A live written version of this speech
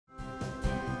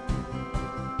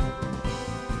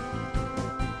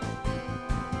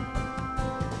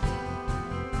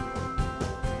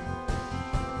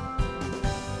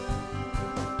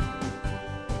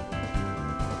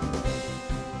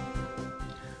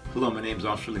Hello, my name is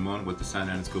Officer Limon with the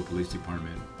Santa Ana School Police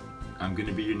Department. I'm going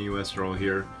to be your new SRO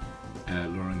here at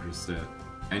Lorin Griset.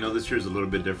 I know this year is a little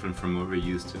bit different from what we're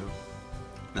used to.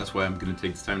 That's why I'm going to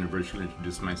take this time to virtually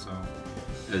introduce myself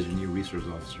as your new resource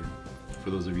officer, for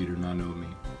those of you who do not know me.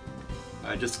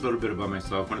 Just a little bit about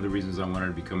myself. One of the reasons I wanted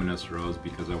to become an SRO is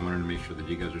because I wanted to make sure that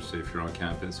you guys are safe here on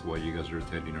campus while you guys are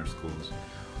attending our schools.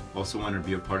 Also wanted to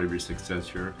be a part of your success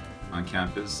here on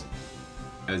campus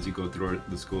as you go through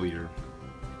the school year.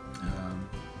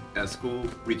 As school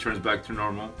returns back to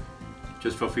normal,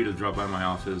 just feel free to drop by my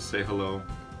office, say hello.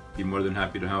 Be more than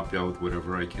happy to help you out with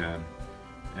whatever I can.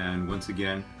 And once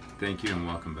again, thank you and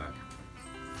welcome back.